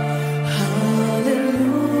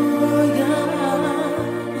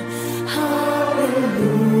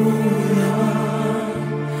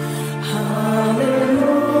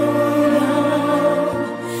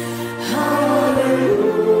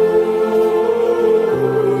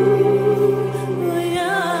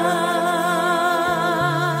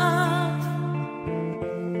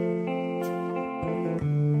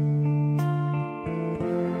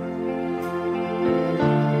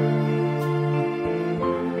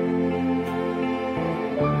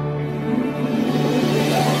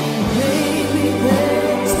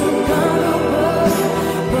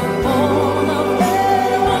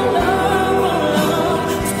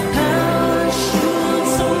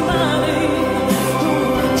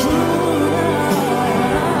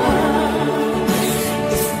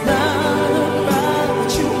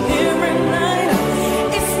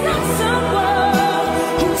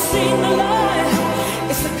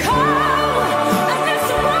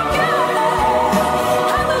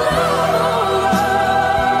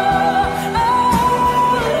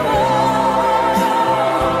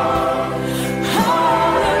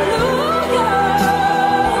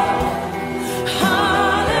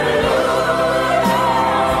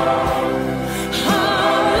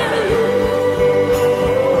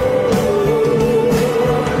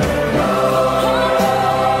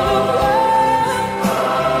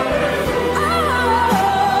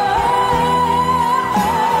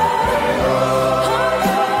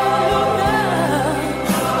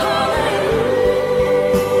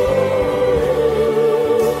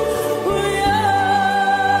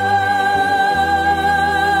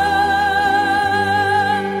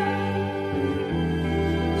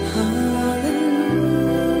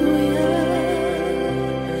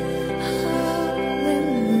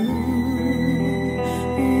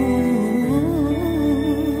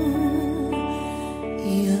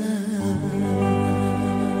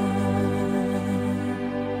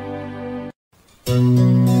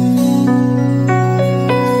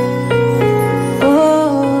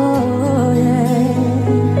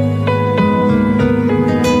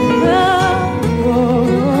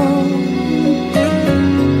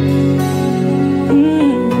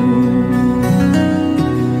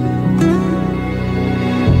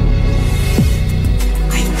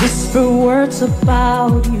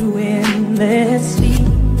 About you endlessly,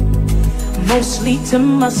 mostly to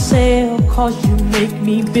myself, 'cause you make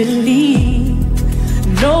me believe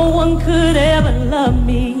no one could ever love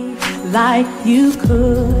me like you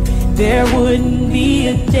could. There wouldn't be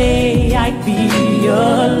a day I'd be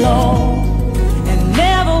alone, and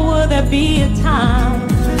never would there be a time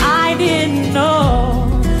I didn't know,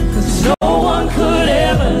 'cause no one could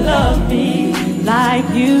ever love me like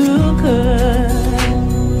you could.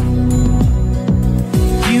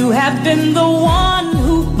 You have been the one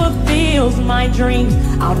who fulfills my dreams.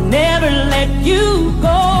 I'll never let you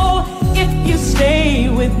go if you stay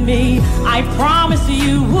with me. I promise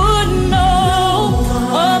you would know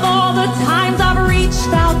of all the times I've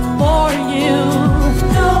reached out for you.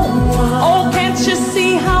 Oh, can't you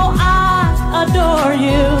see how I adore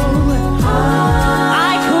you?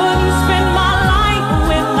 I couldn't spend my life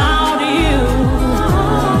without you.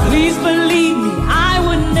 Please believe me, I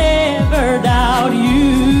would never doubt you.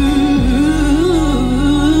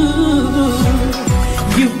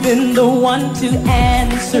 Been the one to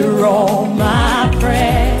answer all my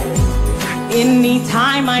prayers.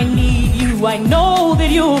 Anytime I need you, I know that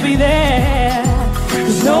you'll be there.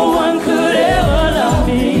 'Cause no one could ever love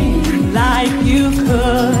me like you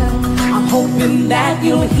could. I'm hoping that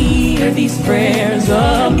you'll hear these prayers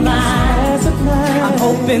of mine. I'm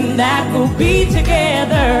hoping that we'll be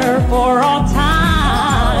together for all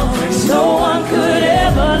time. 'Cause no one could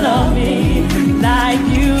ever love me like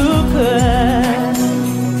you could.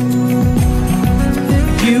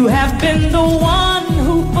 You have been the one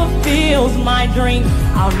who fulfills my dream.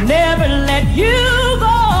 I'll never let you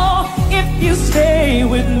go if you stay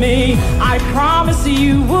with me. I promise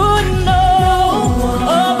you would know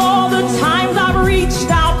of all the times I've reached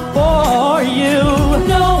out for you.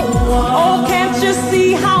 Oh, can't you see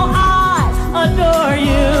how I adore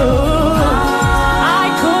you? I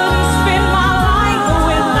couldn't spend my life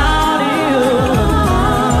without you.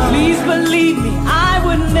 Please believe me, I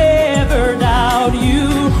would never doubt you.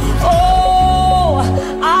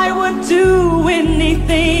 Do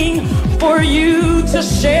anything for you to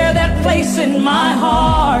share that place in my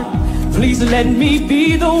heart. Please let me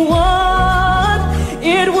be the one.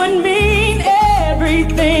 It would mean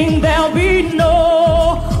everything. There'll be no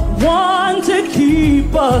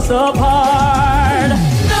us apart.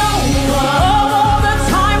 No one. All the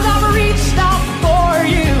times I've reached out for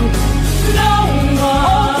you. No one.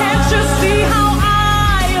 Oh, can't you see how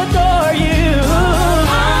I adore you?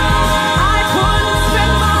 I couldn't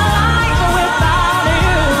spend my life without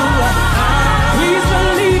you. Please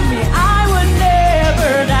believe me, I would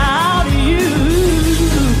never doubt you.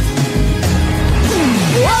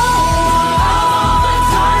 All the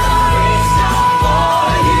times I reached out for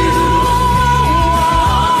you.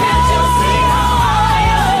 Can't you see how I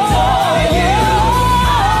adore you?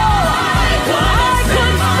 I couldn't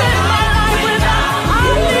spend my life without. I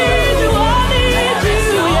need you,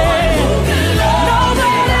 yeah.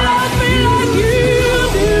 Nobody loves me like you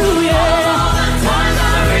do, yeah. All the times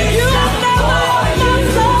I reached out for you. You've never left my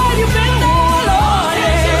side, you've been there, Lord.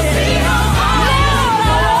 Can't you see how I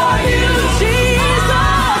adore you, Jesus?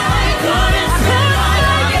 I couldn't spend my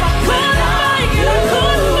life without you. I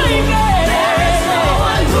couldn't make it. There is no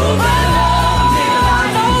one who can love me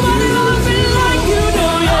like you. Nobody loves me like you do,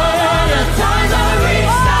 yeah. All the times I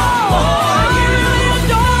reached out for you. I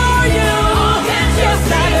adore you. Can't you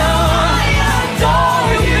see how I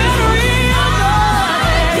adore you? You've been real good.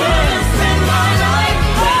 I couldn't spend my life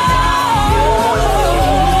without you.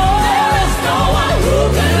 There is no one who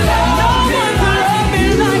can love me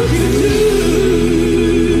like you do.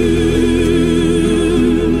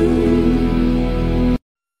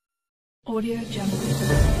 Audio Jungle.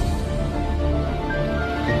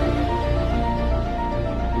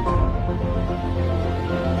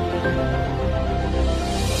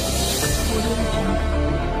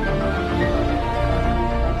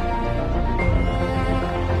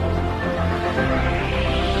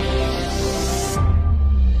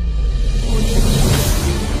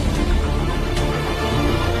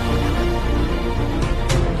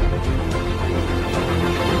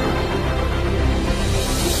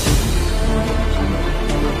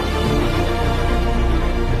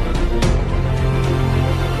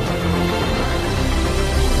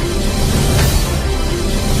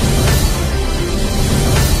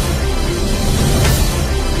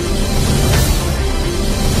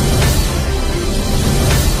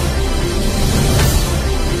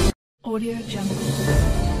 Audio Jungle.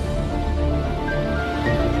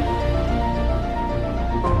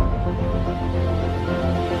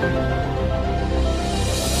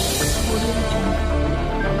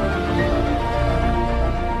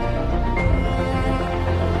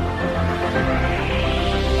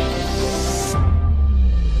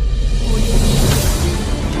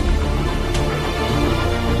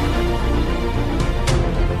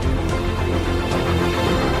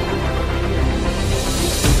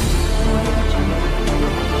 Audio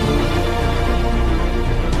Jungle.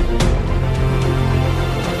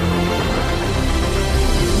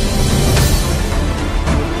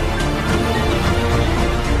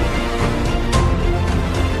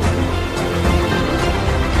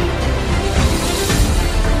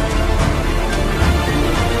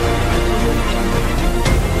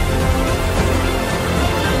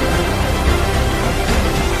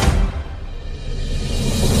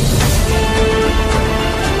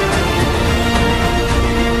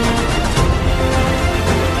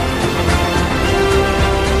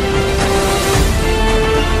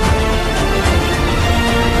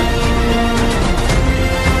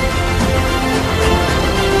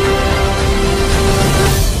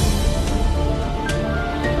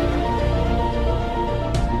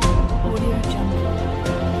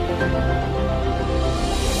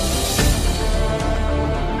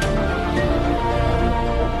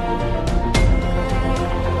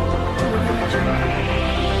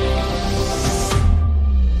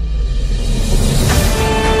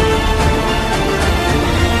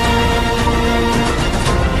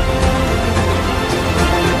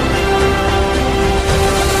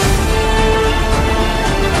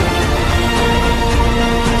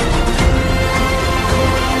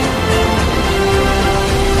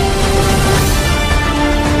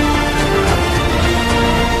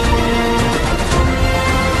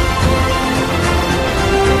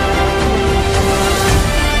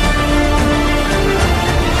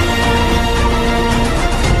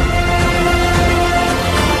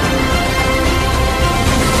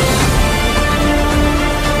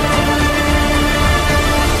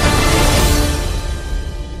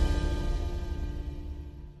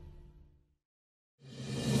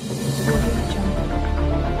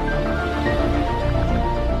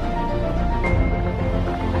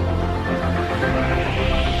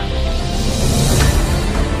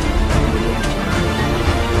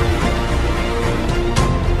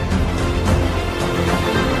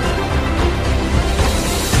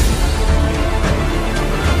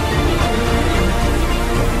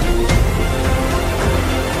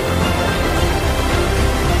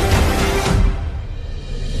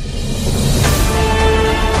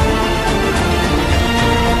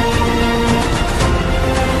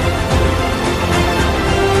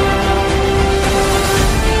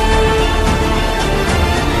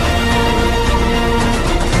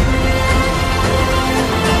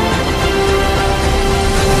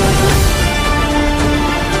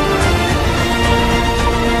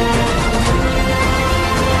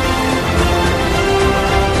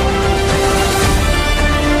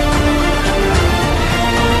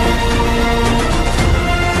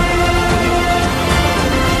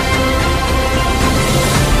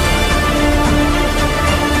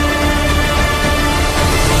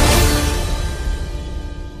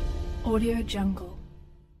 Audio Jungle.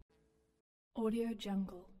 Audio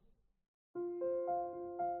Jungle.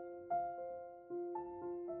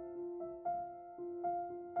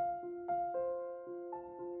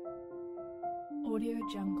 Audio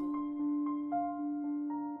Jungle.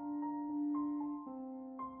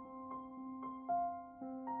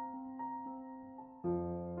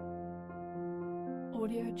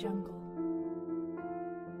 Audio Jungle.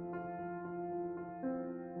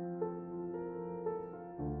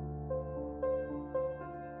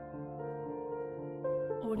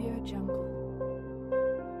 Audio Jungle.